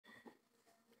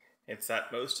It's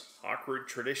that most awkward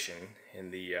tradition in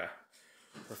the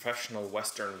professional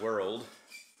Western world,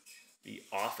 the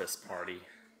office party.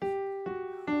 Well,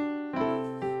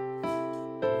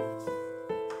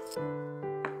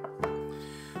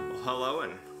 hello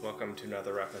and welcome to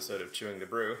another episode of Chewing the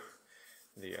Brew.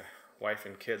 The wife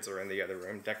and kids are in the other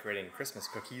room decorating Christmas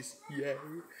cookies. Yay!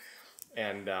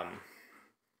 And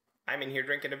I'm in here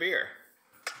drinking a beer.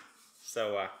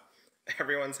 So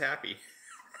everyone's happy.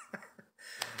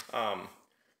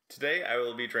 Today I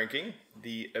will be drinking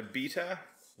the Abita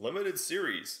Limited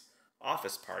Series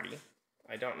Office Party.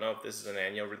 I don't know if this is an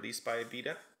annual release by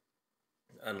Abita,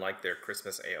 unlike their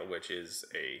Christmas Ale, which is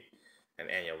an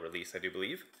annual release, I do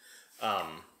believe.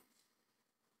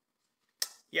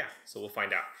 Yeah, so we'll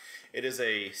find out. It is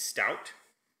a stout,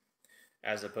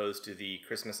 as opposed to the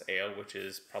Christmas Ale, which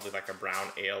is probably like a brown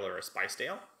ale or a spiced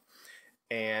ale.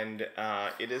 And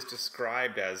it is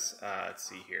described as, let's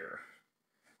see here.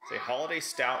 It's a holiday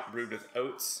stout brewed with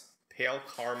oats, pale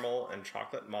caramel, and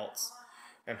chocolate malts,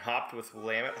 and hopped with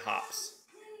Willamette hops.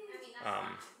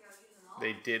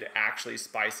 They did actually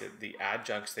spice it. The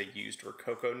adjuncts they used were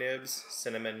cocoa nibs,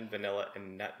 cinnamon, vanilla,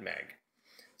 and nutmeg.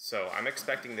 So I'm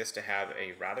expecting this to have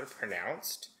a rather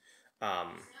pronounced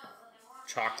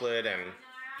chocolate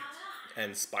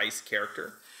and spice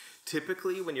character.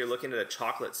 Typically, when you're looking at a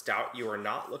chocolate stout, you are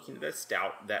not looking at a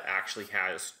stout that actually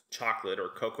has chocolate or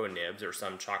cocoa nibs or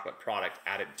some chocolate product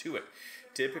added to it.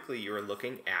 Typically, you're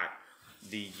looking at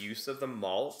the use of the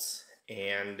malts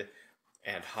and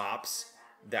hops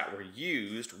that were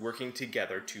used working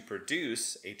together to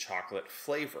produce a chocolate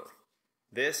flavor.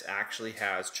 This actually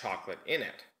has chocolate in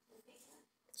it.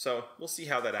 So we'll see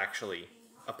how that actually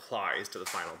applies to the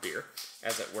final beer,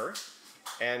 as it were.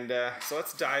 And so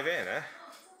let's dive in, eh?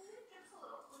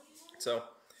 So,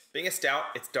 being a stout,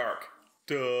 it's dark.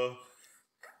 Duh.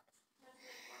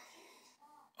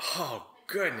 Oh,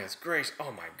 goodness gracious.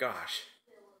 Oh my gosh.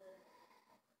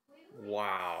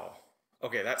 Wow.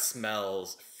 Okay, that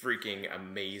smells freaking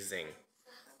amazing.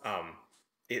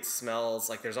 It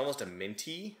smells like there's almost a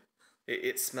minty.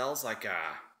 It smells like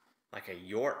a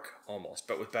York almost,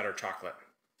 but with better chocolate.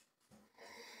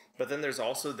 But then there's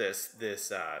also this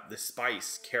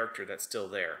spice character that's still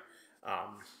there.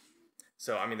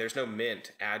 So, I mean, there's no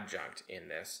mint adjunct in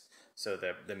this. So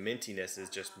the mintiness is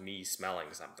just me smelling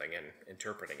something and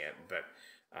interpreting it. But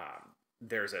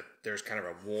there's kind of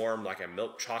a warm, like a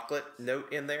milk chocolate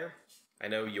note in there. I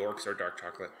know Yorks are dark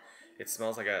chocolate. It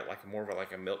smells like more of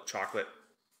a milk chocolate,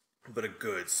 but a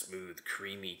good, smooth,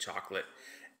 creamy chocolate.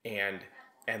 And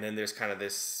then there's kind of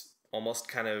this almost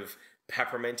kind of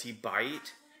pepperminty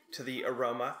bite to the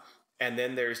aroma. And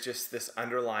then there's just this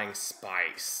underlying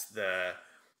spice.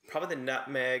 Probably the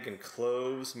nutmeg and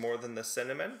cloves more than the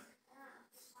cinnamon.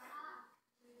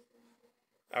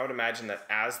 I would imagine that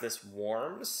as this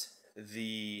warms,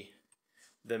 the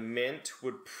mint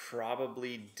would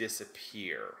probably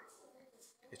disappear.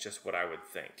 It's just what I would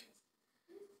think.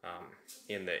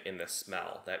 In the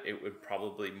smell, that it would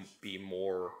probably be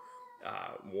more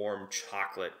warm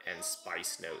chocolate and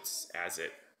spice notes as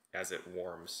it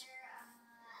warms.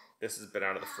 This has been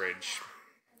out of the fridge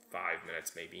 5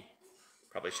 minutes maybe.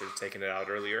 Probably should have taken it out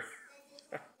earlier.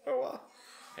 Oh well.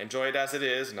 Enjoy it as it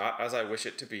is, not as I wish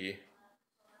it to be.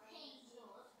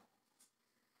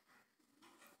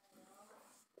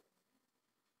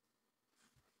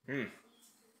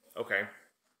 Okay.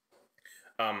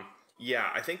 Yeah,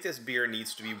 I think this beer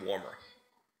needs to be warmer.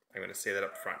 I'm going to say that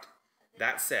up front.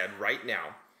 That said, right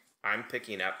now, I'm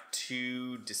picking up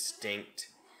two distinct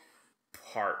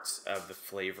parts of the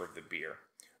flavor of the beer.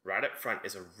 Right up front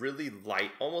is a really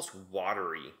light, almost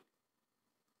watery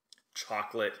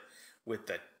chocolate with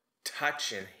a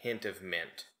touch and hint of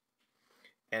mint.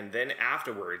 And then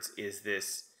afterwards is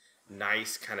this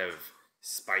nice kind of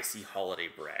spicy holiday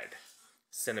bread.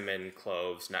 Cinnamon,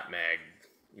 cloves, nutmeg,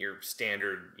 your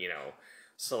standard,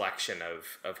 selection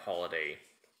of holiday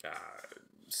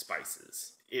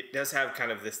spices. It does have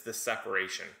kind of this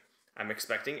separation. I'm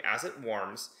expecting as it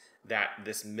warms that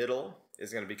this middle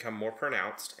is going to become more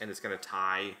pronounced and it's going to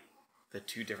tie the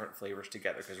two different flavors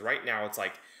together. Because right now it's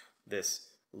like this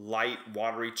light,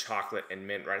 watery chocolate and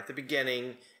mint right at the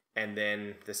beginning, and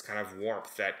then this kind of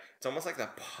warmth that it's almost like the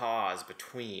pause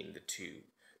between the two,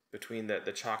 between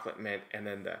the chocolate mint and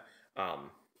then the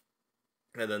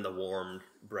warm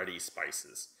bready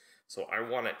spices. So I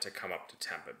want it to come up to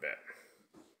temp a bit.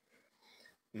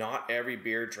 Not every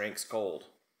beer drinks cold,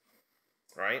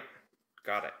 right?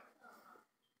 Got it.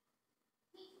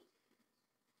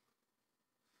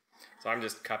 So I'm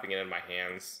just cupping it in my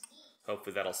hands.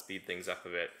 Hopefully that'll speed things up a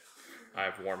bit. I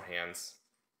have warm hands.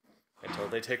 until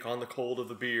they take on the cold of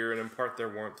the beer and impart their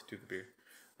warmth to the beer.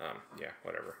 Yeah,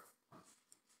 whatever.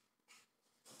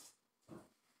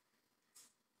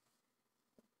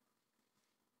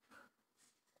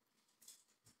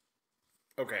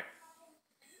 Okay,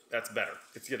 that's better.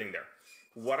 It's getting there.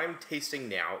 What I'm tasting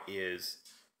now is,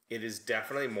 it is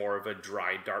definitely more of a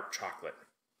dry dark chocolate,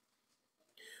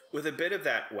 with a bit of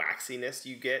that waxiness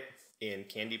you get in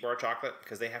candy bar chocolate,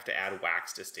 because they have to add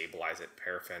wax to stabilize it,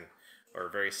 paraffin or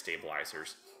various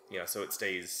stabilizers, so it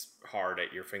stays hard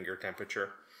at your finger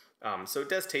temperature. So it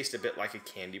does taste a bit like a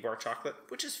candy bar chocolate,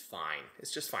 which is fine.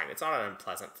 It's just fine. It's not an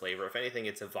unpleasant flavor. If anything,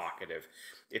 it's evocative.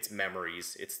 It's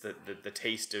memories. It's the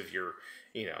taste of your,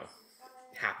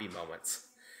 happy moments.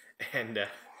 And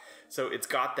so it's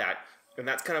got that, and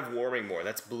that's kind of warming more.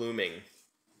 That's blooming.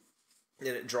 And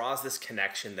it draws this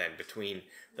connection then between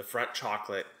the front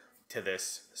chocolate to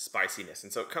this spiciness.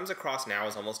 And so it comes across now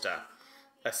as almost a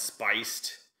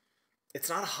spiced, it's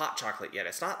not a hot chocolate yet.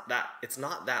 It's not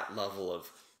that level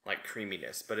of like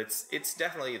creaminess, but it's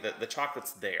definitely, the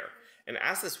chocolate's there. And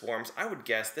as this warms, I would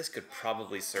guess this could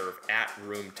probably serve at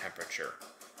room temperature,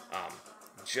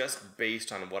 just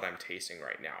based on what I'm tasting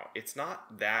right now. It's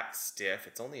not that stiff.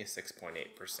 It's only a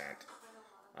 6.8%.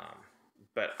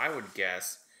 But I would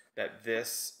guess that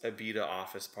this Abita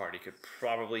office party could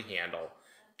probably handle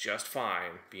just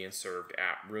fine being served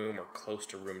at room or close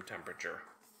to room temperature.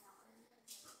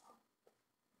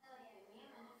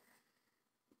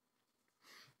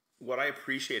 What I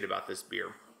appreciate about this beer,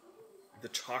 the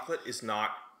chocolate is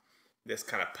not this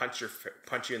kind of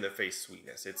punch you in the face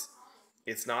sweetness.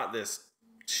 It's not this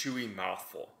chewy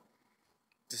mouthful.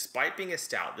 Despite being a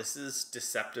stout, this is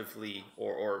deceptively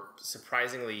or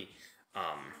surprisingly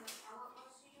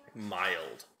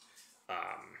mild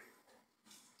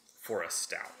for a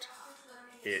stout.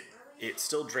 It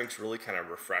still drinks really kind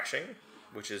of refreshing,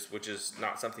 which is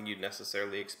not something you'd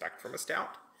necessarily expect from a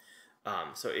stout.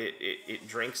 So it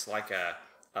drinks like a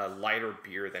lighter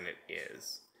beer than it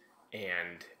is,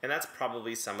 and that's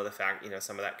probably some of the fact,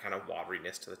 some of that kind of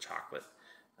wateriness to the chocolate,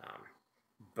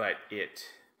 but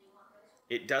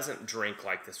it doesn't drink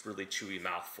like this really chewy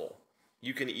mouthful.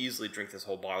 You can easily drink this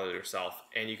whole bottle yourself,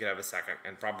 and you could have a second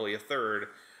and probably a third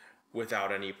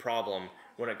without any problem.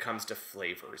 When it comes to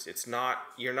flavors,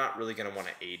 you're not really going to want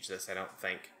to age this, I don't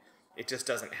think. It just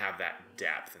doesn't have that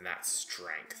depth and that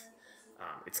strength.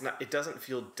 It doesn't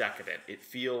feel decadent. It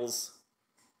feels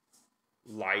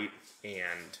light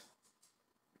and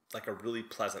like a really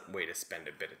pleasant way to spend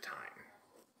a bit of time.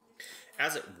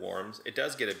 As it warms, it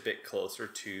does get a bit closer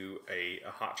to a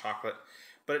hot chocolate,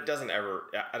 but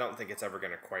I don't think it's ever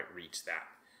going to quite reach that.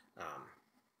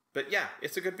 But yeah,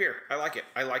 it's a good beer. I like it.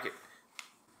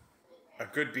 A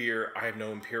good beer, I have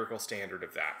no empirical standard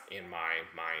of that in my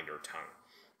mind or tongue.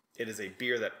 It is a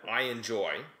beer that I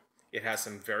enjoy. It has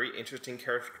some very interesting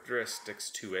characteristics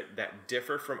to it that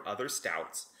differ from other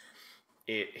stouts.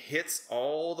 It hits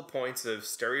all the points of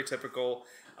stereotypical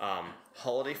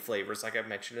holiday flavors, like I've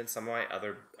mentioned in some of my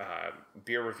other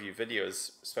beer review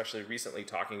videos, especially recently,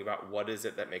 talking about what is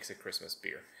it that makes a Christmas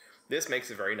beer. This makes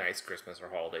a very nice Christmas or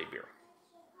holiday beer.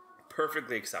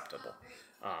 Perfectly acceptable.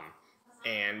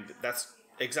 And that's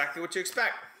exactly what you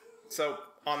expect. So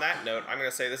on that note, I'm going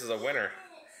to say this is a winner.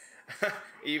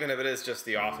 Even if it is just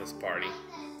the office party.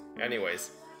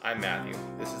 Anyways, I'm Matthew.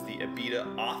 This is the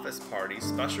Abita Office Party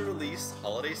Special Release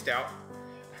Holiday Stout.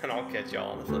 And I'll catch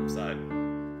y'all on the flip side.